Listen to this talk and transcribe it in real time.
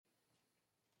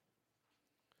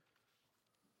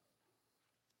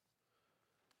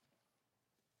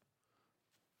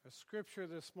Our scripture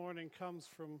this morning comes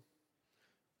from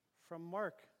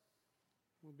Mark.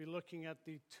 We'll be looking at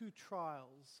the two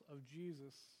trials of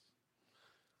Jesus.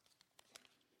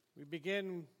 We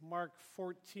begin Mark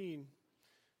 14,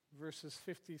 verses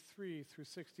 53 through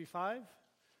 65,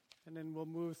 and then we'll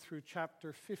move through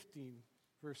chapter 15,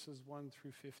 verses 1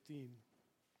 through 15.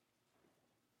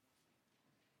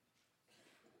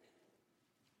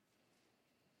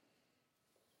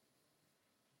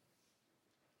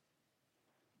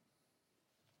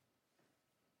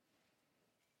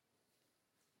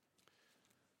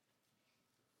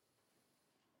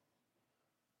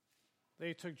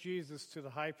 They took Jesus to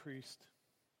the high priest,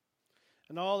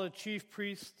 and all the chief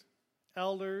priests,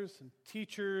 elders, and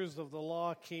teachers of the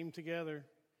law came together.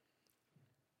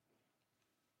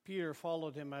 Peter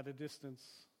followed him at a distance,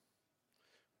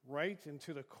 right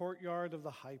into the courtyard of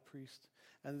the high priest,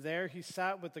 and there he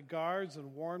sat with the guards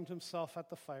and warmed himself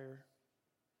at the fire.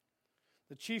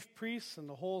 The chief priests and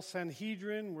the whole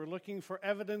Sanhedrin were looking for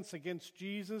evidence against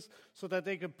Jesus so that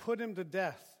they could put him to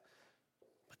death,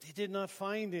 but they did not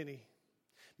find any.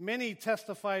 Many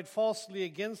testified falsely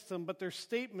against him, but their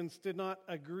statements did not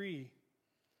agree.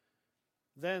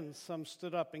 Then some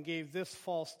stood up and gave this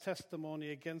false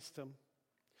testimony against him.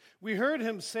 We heard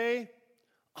him say,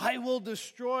 "I will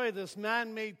destroy this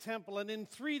man-made temple, and in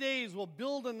 3 days will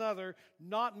build another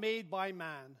not made by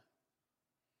man."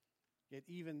 Yet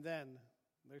even then,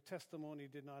 their testimony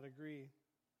did not agree.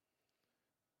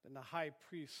 Then the high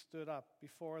priest stood up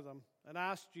before them and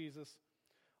asked Jesus,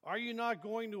 "Are you not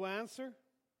going to answer?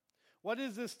 What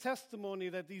is this testimony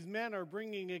that these men are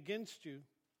bringing against you?"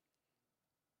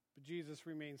 But Jesus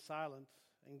remained silent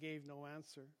and gave no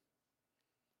answer.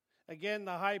 Again,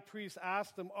 the high priest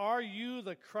asked him, "Are you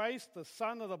the Christ, the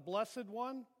Son of the Blessed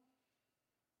One?"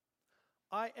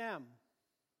 "I am,"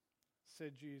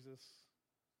 said Jesus.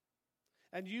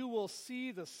 "And you will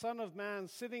see the Son of Man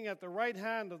sitting at the right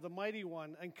hand of the Mighty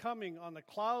One and coming on the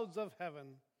clouds of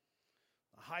heaven."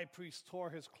 The high priest tore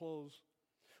his clothes.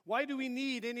 "Why do we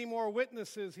need any more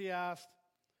witnesses?" he asked.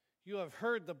 "You have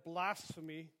heard the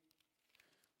blasphemy.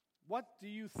 What do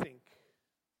you think?"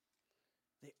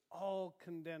 They all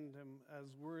condemned him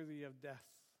as worthy of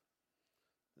death.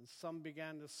 And some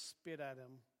began to spit at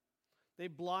him. They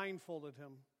blindfolded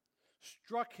him,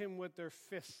 struck him with their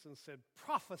fists, and said,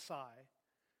 "Prophesy."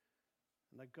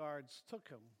 And the guards took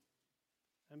him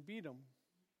and beat him.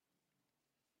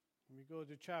 And we go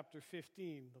to chapter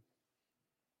 15.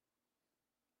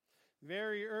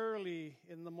 Very early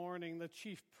in the morning, the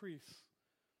chief priests,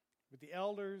 with the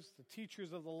elders, the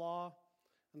teachers of the law,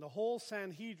 and the whole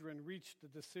Sanhedrin reached a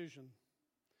decision.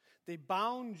 They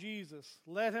bound Jesus,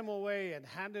 led him away, and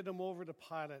handed him over to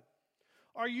Pilate.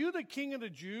 "Are you the king of the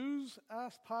Jews?"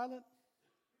 asked Pilate.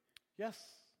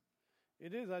 "Yes,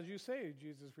 it is as you say,"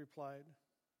 Jesus replied.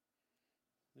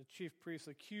 The chief priests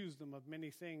accused him of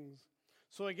many things.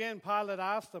 So again, Pilate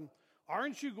asked them,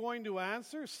 "Aren't you going to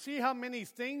answer? See how many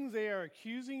things they are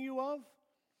accusing you of?"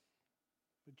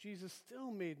 But Jesus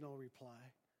still made no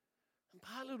reply. And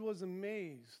Pilate was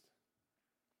amazed.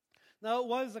 Now it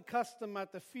was a custom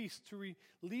at the feast to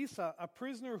release a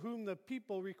prisoner whom the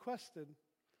people requested.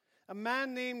 A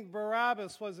man named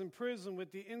Barabbas was in prison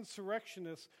with the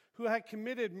insurrectionists who had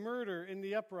committed murder in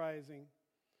the uprising.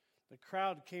 The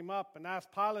crowd came up and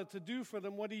asked Pilate to do for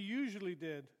them what he usually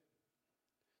did.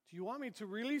 "Do you want me to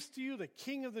release to you the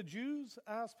king of the Jews?"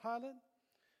 asked Pilate,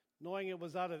 knowing it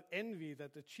was out of envy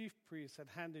that the chief priests had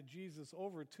handed Jesus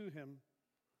over to him.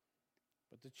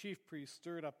 But the chief priests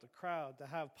stirred up the crowd to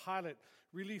have Pilate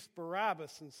release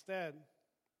Barabbas instead.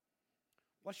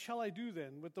 "What shall I do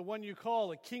then with the one you call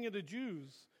the king of the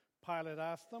Jews?" Pilate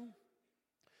asked them.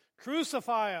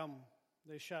 "Crucify him,"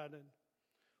 they shouted.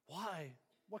 "Why?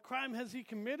 What crime has he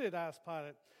committed?" asked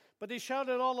Pilate. But they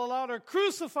shouted all the louder,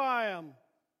 "Crucify him!"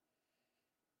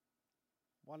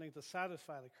 Wanting to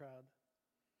satisfy the crowd,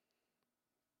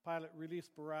 Pilate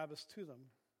released Barabbas to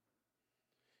them.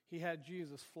 He had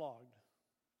Jesus flogged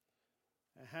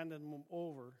and handed him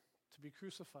over to be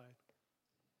crucified.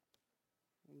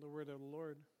 The word of the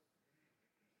Lord.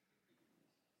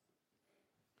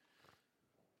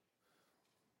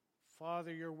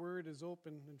 Father, your word is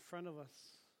open in front of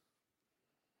us.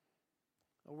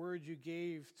 A word you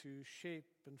gave to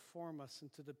shape and form us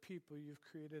into the people you've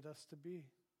created us to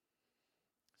be.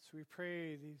 So we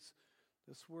pray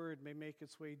this word may make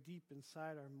its way deep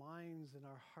inside our minds and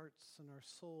our hearts and our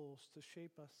souls to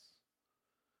shape us.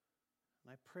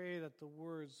 And I pray that the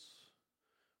words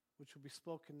which will be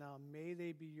spoken now, may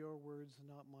they be your words and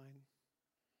not mine.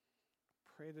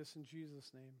 Pray this in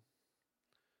Jesus' name.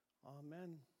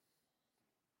 Amen.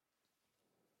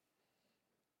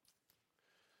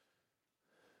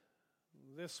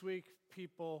 This week,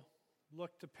 people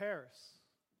looked to Paris,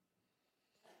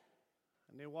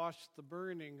 and they watched the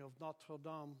burning of Notre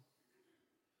Dame,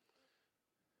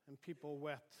 and people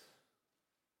wept.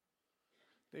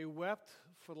 They wept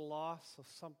for the loss of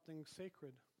something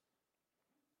sacred.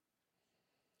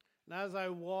 And as I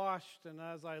watched and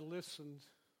as I listened,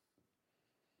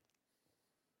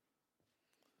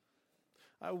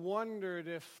 I wondered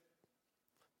if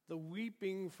the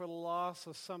weeping for the loss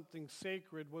of something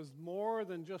sacred was more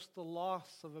than just the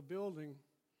loss of a building,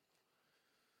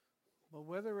 but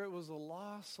whether it was a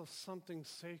loss of something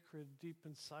sacred deep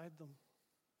inside them,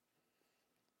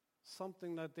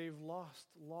 something that they've lost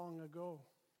long ago,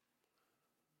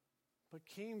 but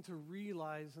came to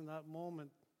realize in that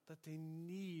moment that they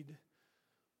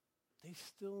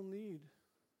still need.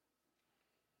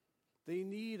 They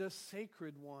need a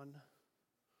sacred one.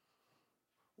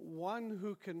 One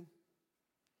who can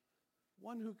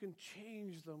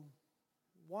change them,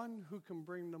 one who can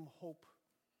bring them hope,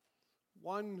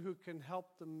 one who can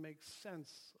help them make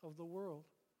sense of the world.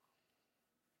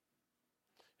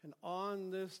 And on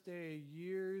this day,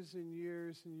 years and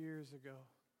years and years ago,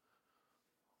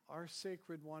 our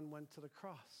sacred one went to the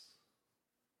cross.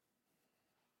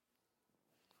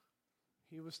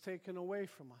 He was taken away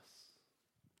from us.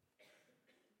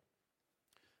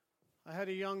 I had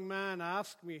a young man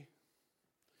ask me,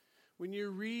 when you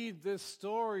read this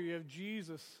story of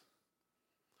Jesus,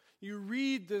 you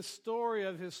read this story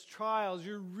of his trials,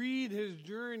 you read his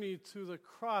journey to the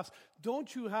cross,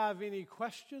 don't you have any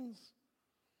questions?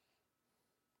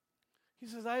 He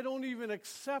says, I don't even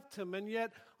accept him, and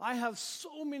yet I have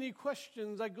so many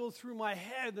questions that go through my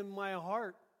head and my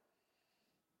heart.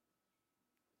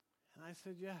 And I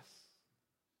said, yes.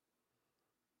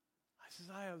 He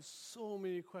says, I have so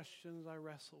many questions I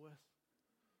wrestle with.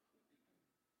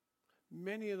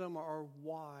 Many of them are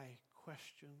why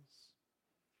questions.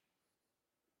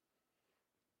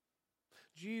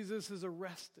 Jesus is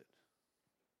arrested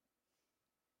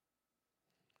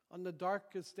on the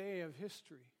darkest day of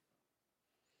history.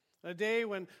 A day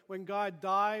when God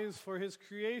dies for his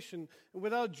creation. And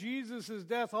without Jesus'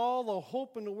 death, all the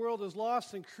hope in the world is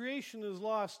lost and creation is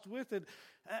lost with it.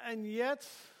 And yet,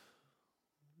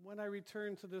 when I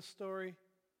return to this story,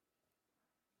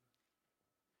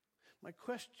 my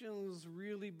questions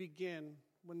really begin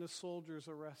when the soldiers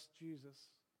arrest Jesus.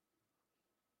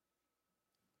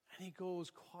 And he goes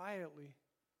quietly.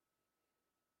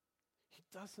 He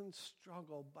doesn't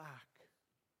struggle back.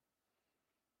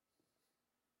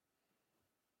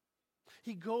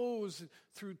 He goes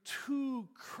through 2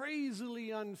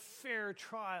 crazily unfair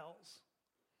trials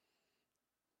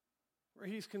where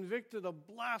he's convicted of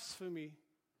blasphemy,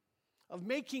 of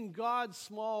making God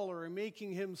smaller and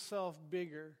making himself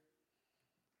bigger.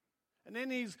 And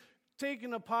then he's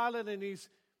taken to Pilate and he's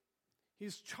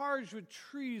charged with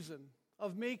treason,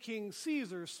 of making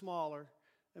Caesar smaller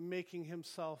and making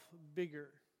himself bigger.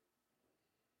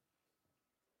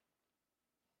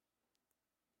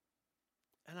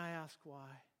 And I ask why.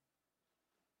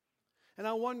 And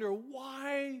I wonder,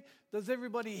 why does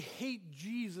everybody hate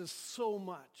Jesus so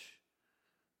much?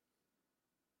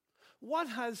 What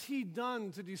has he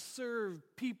done to deserve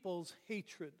people's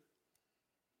hatred?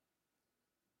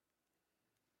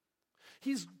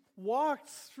 He's walked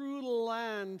through the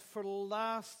land for the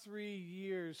last 3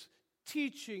 years,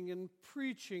 teaching and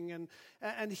preaching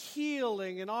and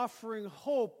healing and offering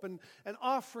hope and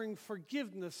offering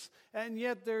forgiveness. And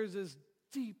yet there's this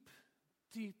deep,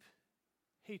 deep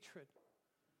hatred.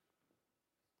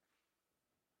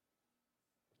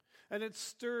 And it's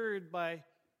stirred by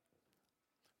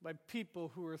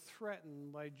people who are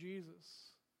threatened by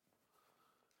Jesus.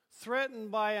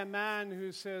 Threatened by a man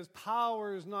who says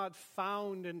power is not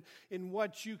found in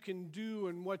what you can do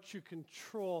and what you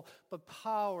control, but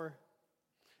power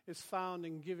is found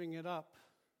in giving it up,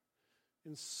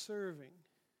 in serving,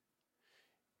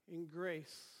 in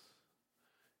grace,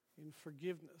 in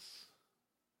forgiveness,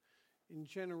 in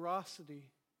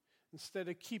generosity, instead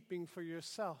of keeping for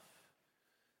yourself,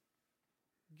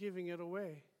 giving it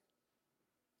away.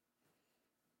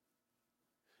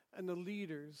 And the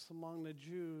leaders among the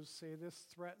Jews say this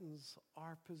threatens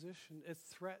our position. It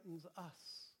threatens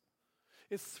us.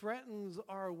 It threatens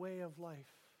our way of life.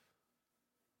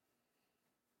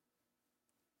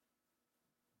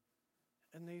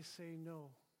 And they say,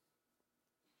 no,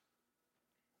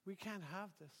 we can't have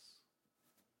this.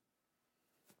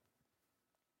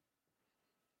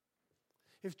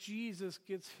 If Jesus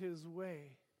gets his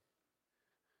way,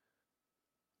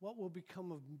 what will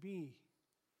become of me?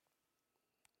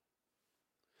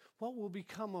 What will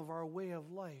become of our way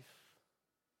of life?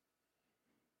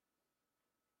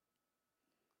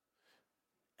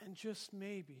 And just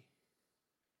maybe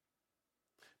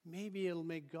it'll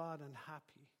make God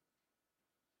unhappy.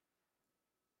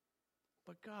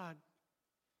 But God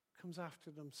comes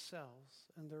after themselves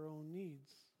and their own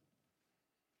needs.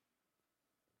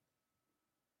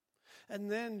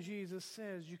 And then Jesus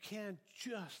says, you can't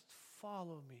just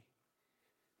follow me.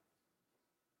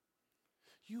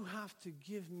 You have to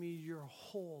give me your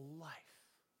whole life.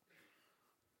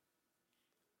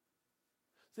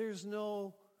 There's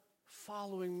no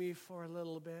following me for a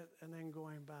little bit and then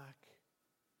going back.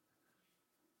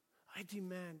 I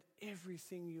demand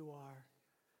everything you are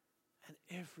and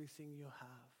everything you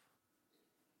have.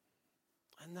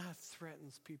 And that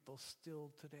threatens people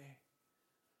still today.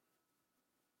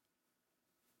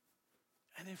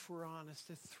 And if we're honest,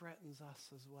 it threatens us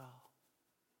as well.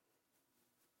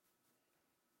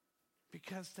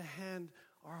 Because to hand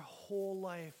our whole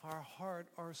life, our heart,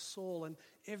 our soul, and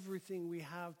everything we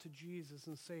have to Jesus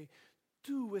and say,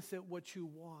 do with it what you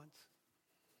want,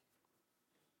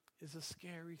 is a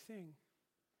scary thing.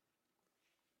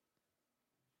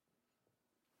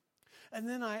 And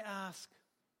then I ask,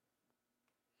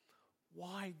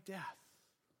 why death?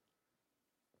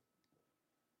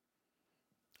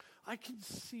 I can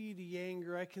see the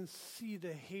anger, I can see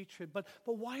the hatred, but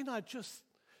why not just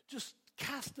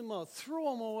cast them out,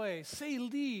 throw them away, say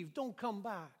leave, don't come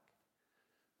back?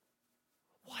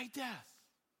 Why death?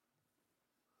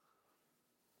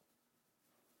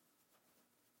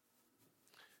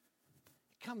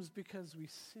 It comes because we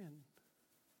sin.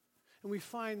 And we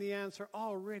find the answer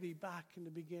already back in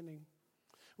the beginning.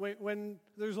 When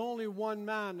there's only one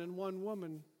man and one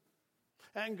woman,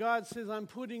 and God says, I'm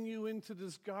putting you into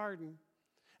this garden,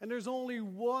 and there's only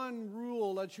one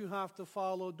rule that you have to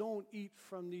follow: don't eat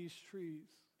from these trees.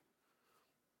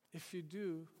 If you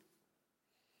do,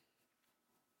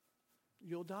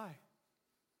 you'll die.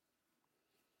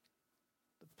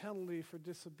 The penalty for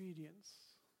disobedience,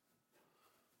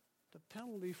 the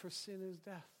penalty for sin is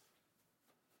death.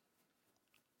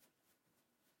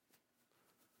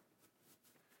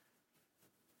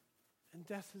 And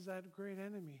death is that great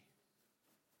enemy.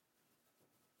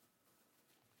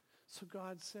 So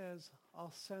God says,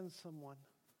 I'll send someone.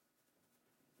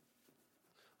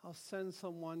 I'll send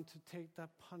someone to take that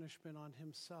punishment on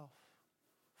himself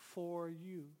for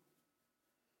you.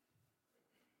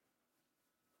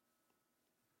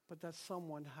 But that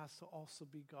someone has to also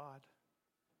be God.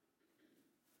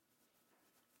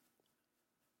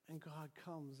 And God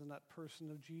comes in that person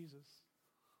of Jesus.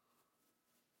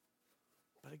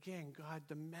 But again, God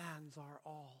demands our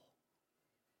all.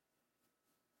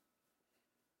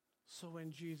 So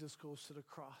when Jesus goes to the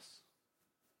cross,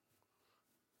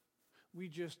 we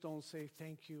just don't say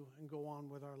thank you and go on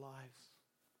with our lives.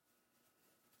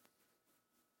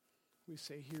 We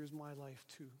say, here's my life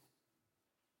too.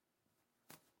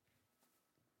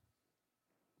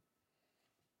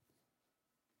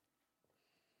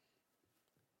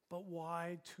 But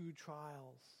why 2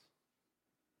 trials?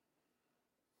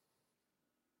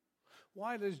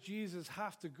 Why does Jesus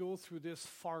have to go through this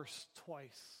farce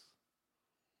twice?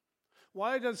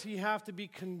 Why does he have to be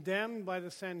condemned by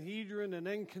the Sanhedrin and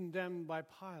then condemned by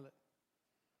Pilate?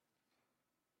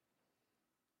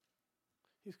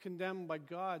 He's condemned by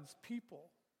God's people.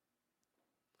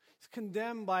 He's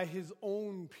condemned by his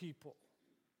own people.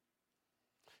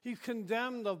 He's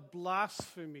condemned of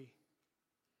blasphemy,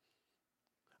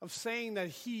 of saying that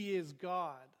he is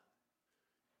God.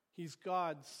 He's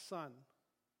God's son.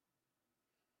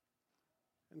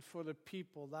 And for the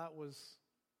people, that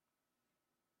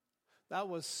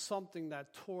was something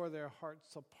that tore their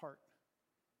hearts apart.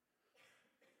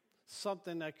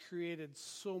 Something that created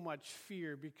so much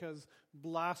fear, because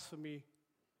blasphemy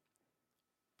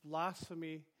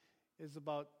is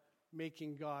about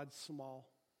making God small.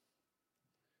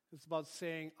 It's about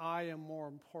saying, I am more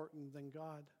important than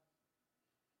God.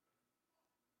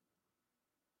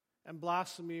 And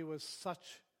blasphemy was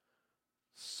such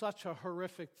a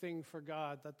horrific thing for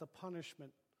God that the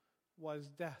punishment was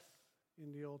death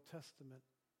in the Old Testament.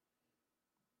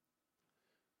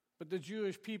 But the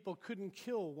Jewish people couldn't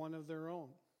kill one of their own.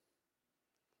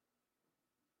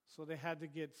 So they had to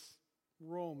get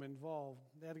Rome involved.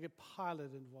 They had to get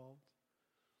Pilate involved.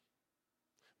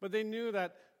 But they knew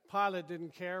that Pilate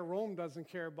didn't care. Rome doesn't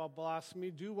care about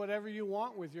blasphemy. Do whatever you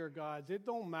want with your gods. It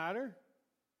don't matter.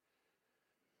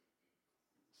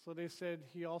 So they said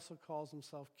he also calls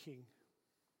himself King,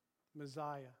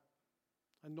 Messiah,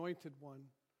 Anointed One,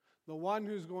 the one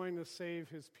who's going to save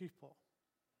his people.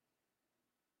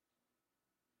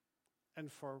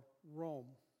 And for Rome,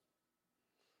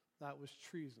 that was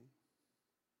treason.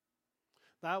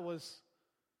 That was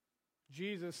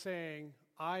Jesus saying,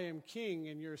 I am king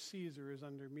and your Caesar is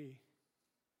under me.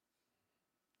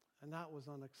 And that was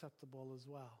unacceptable as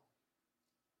well.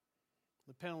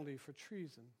 The penalty for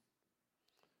treason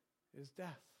is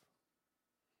death.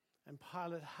 And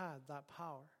Pilate had that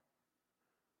power.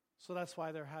 So that's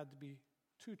why there had to be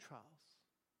 2 trials.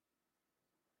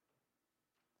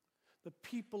 The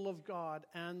people of God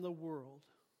and the world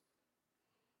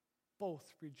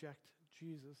both reject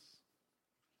Jesus.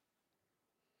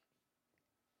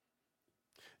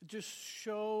 It just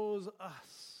shows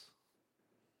us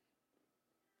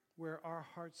where our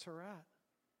hearts are at.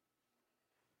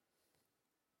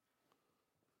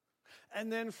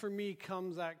 And then for me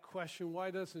comes that question, why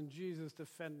doesn't Jesus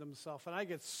defend himself? And I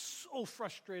get so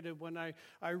frustrated when I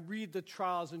read the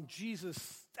trials and Jesus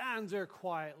stands there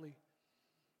quietly.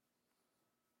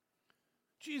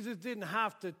 Jesus didn't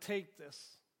have to take this.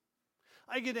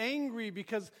 I get angry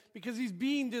because he's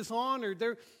being dishonored.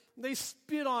 They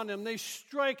spit on him, they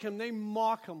strike him, they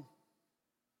mock him.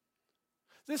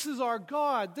 This is our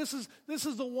God. This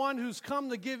is the one who's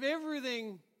come to give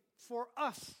everything for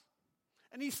us.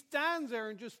 And he stands there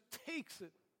and just takes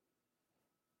it.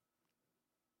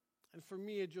 And for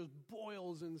me, it just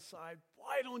boils inside.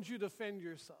 Why don't you defend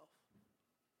yourself?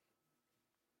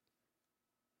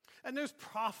 And there's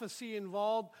prophecy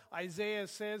involved. Isaiah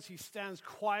says he stands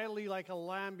quietly like a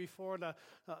lamb before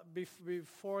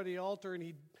the altar,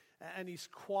 and he's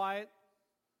quiet.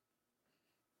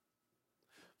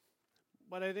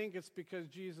 But I think it's because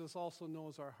Jesus also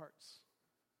knows our hearts.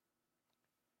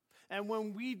 And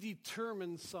when we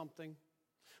determine something,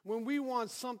 when we want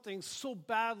something so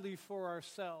badly for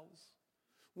ourselves,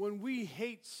 when we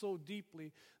hate so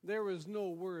deeply, there was no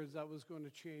words that was going to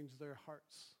change their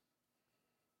hearts.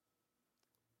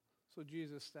 So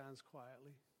Jesus stands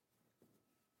quietly.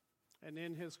 And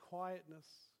in his quietness,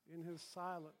 in his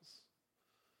silence,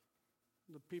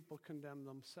 the people condemn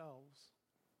themselves.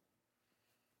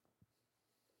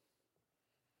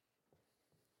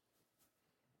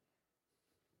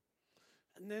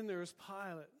 And then there's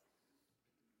Pilate.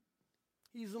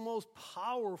 He's the most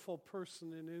powerful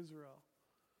person in Israel.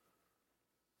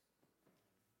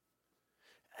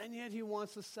 And yet he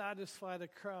wants to satisfy the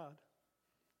crowd.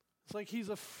 It's like he's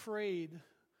afraid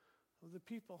of the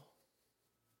people.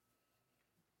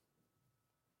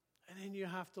 And then you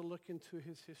have to look into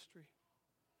his history.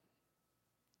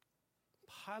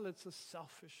 Pilate's a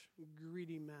selfish,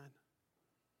 greedy man.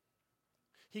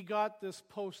 He got this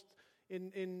post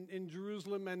in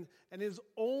Jerusalem, and his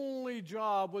only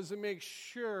job was to make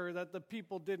sure that the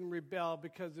people didn't rebel,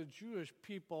 because the Jewish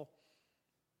people,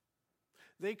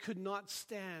 they could not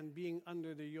stand being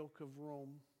under the yoke of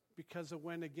Rome, because it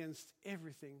went against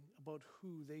everything about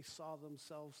who they saw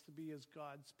themselves to be as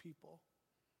God's people.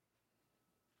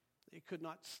 They could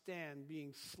not stand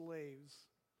being slaves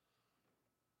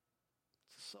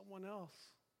to someone else.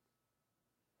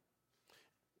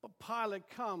 But Pilate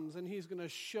comes and he's going to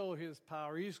show his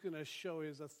power. He's going to show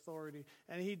his authority.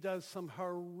 And he does some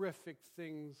horrific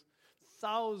things.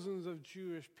 Thousands of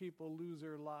Jewish people lose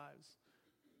their lives.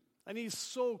 And he's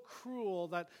so cruel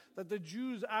that the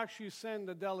Jews actually send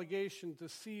a delegation to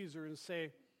Caesar and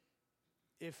say,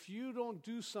 if you don't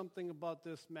do something about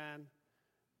this man,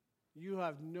 you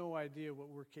have no idea what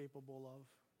we're capable of.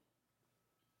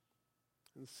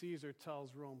 And Caesar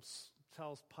tells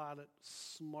Pilate,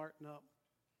 smarten up.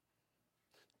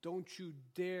 Don't you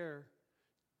dare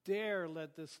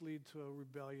let this lead to a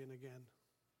rebellion again.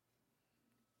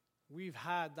 We've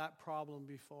had that problem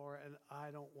before, and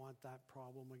I don't want that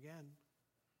problem again.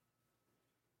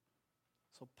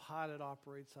 So Pilate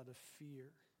operates out of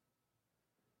fear.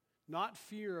 Not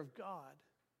fear of God,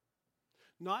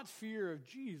 not fear of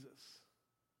Jesus,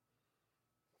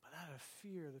 but out of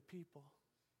fear of the people.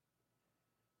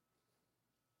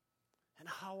 And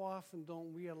how often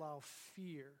don't we allow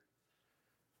fear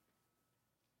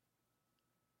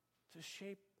to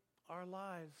shape our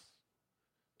lives,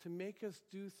 to make us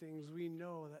do things we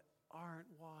know that aren't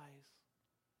wise,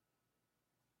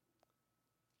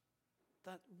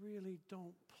 that really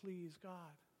don't please God?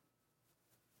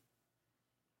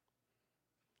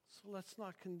 So let's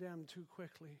not condemn too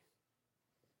quickly.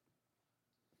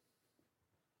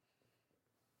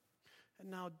 And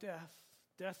now death.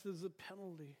 Death is a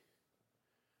penalty.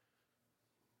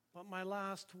 But my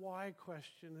last why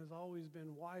question has always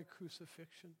been, why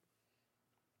crucifixion?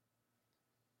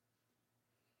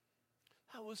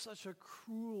 That was such a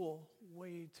cruel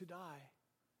way to die.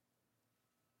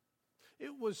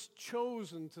 It was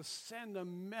chosen to send a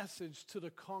message to the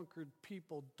conquered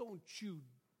people. Don't you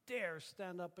dare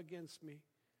stand up against me.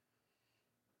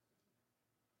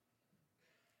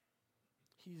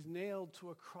 He's nailed to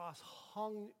a cross,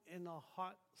 hung in a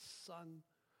hot sun,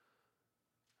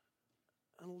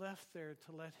 and left there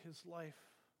to let his life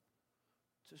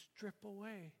just drip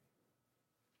away.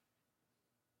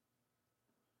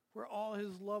 Where all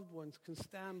his loved ones can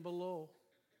stand below.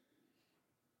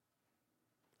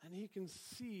 And he can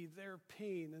see their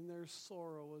pain and their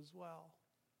sorrow as well.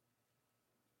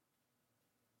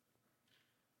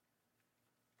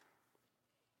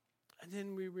 And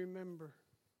then we remember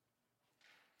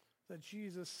that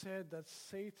Jesus said that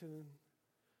Satan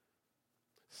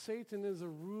is a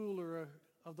ruler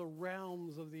of the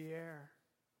realms of the air.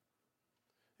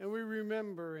 And we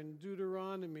remember in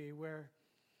Deuteronomy where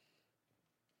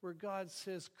God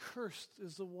says, cursed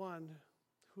is the one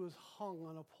who is hung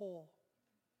on a pole.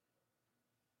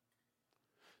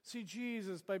 See,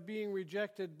 Jesus, by being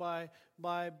rejected by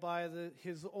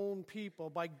his own people,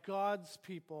 by God's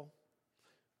people,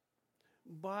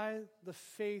 by the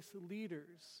faith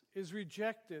leaders, is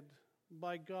rejected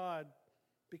by God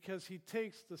because he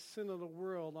takes the sin of the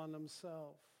world on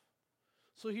himself.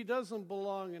 So he doesn't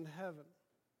belong in heaven.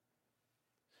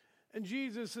 And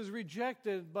Jesus is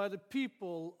rejected by the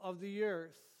people of the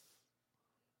earth,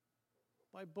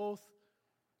 by both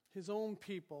his own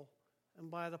people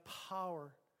and by the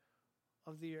power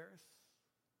of the earth.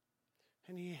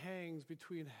 And he hangs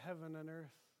between heaven and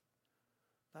earth,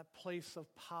 that place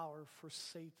of power for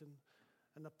Satan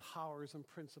and the powers and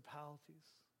principalities.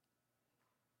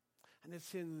 And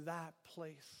it's in that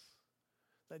place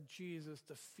that Jesus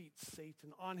defeats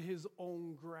Satan on his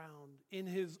own ground, in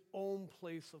his own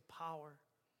place of power.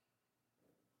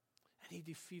 And he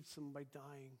defeats him by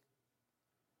dying,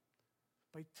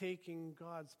 by taking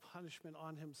God's punishment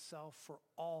on himself for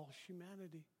all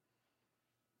humanity.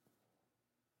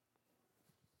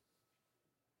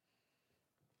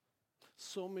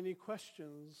 So many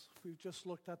questions. We've just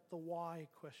looked at the why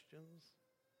questions.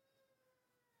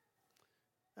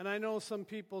 And I know some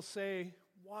people say,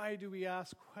 why do we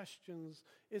ask questions?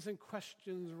 Isn't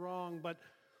questions wrong? But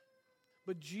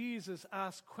Jesus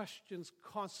asks questions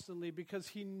constantly because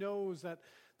he knows that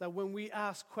when we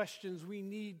ask questions, we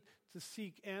need to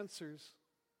seek answers.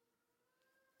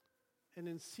 And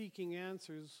in seeking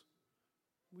answers,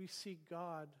 we seek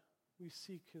God. We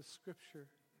seek his scripture.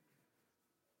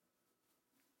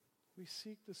 We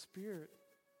seek the Spirit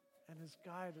and his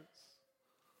guidance.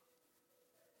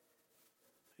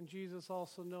 And Jesus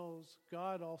also knows,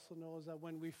 God also knows that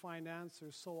when we find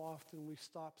answers, so often we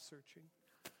stop searching.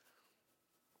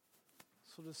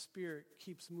 So the Spirit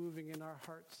keeps moving in our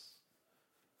hearts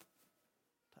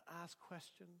to ask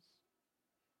questions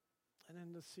and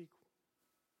then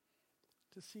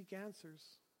to seek answers.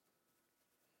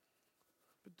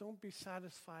 But don't be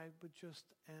satisfied with just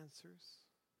answers.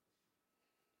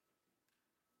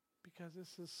 Because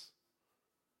this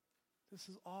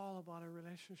is all about a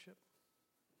relationship.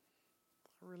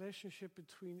 A relationship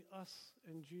between us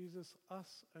and Jesus,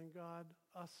 us and God,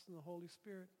 us and the Holy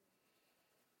Spirit.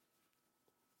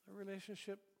 A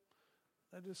relationship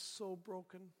that is so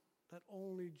broken that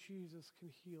only Jesus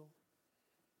can heal.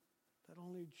 That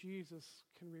only Jesus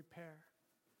can repair.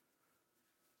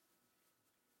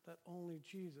 That only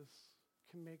Jesus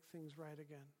can make things right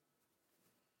again.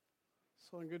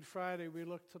 So on Good Friday, we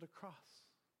look to the cross.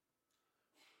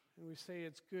 And we say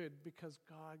it's good because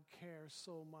God cares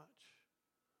so much.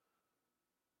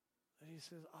 That he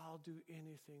says, I'll do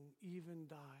anything, even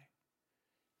die,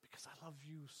 because I love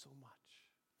you so much.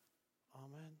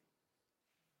 Amen.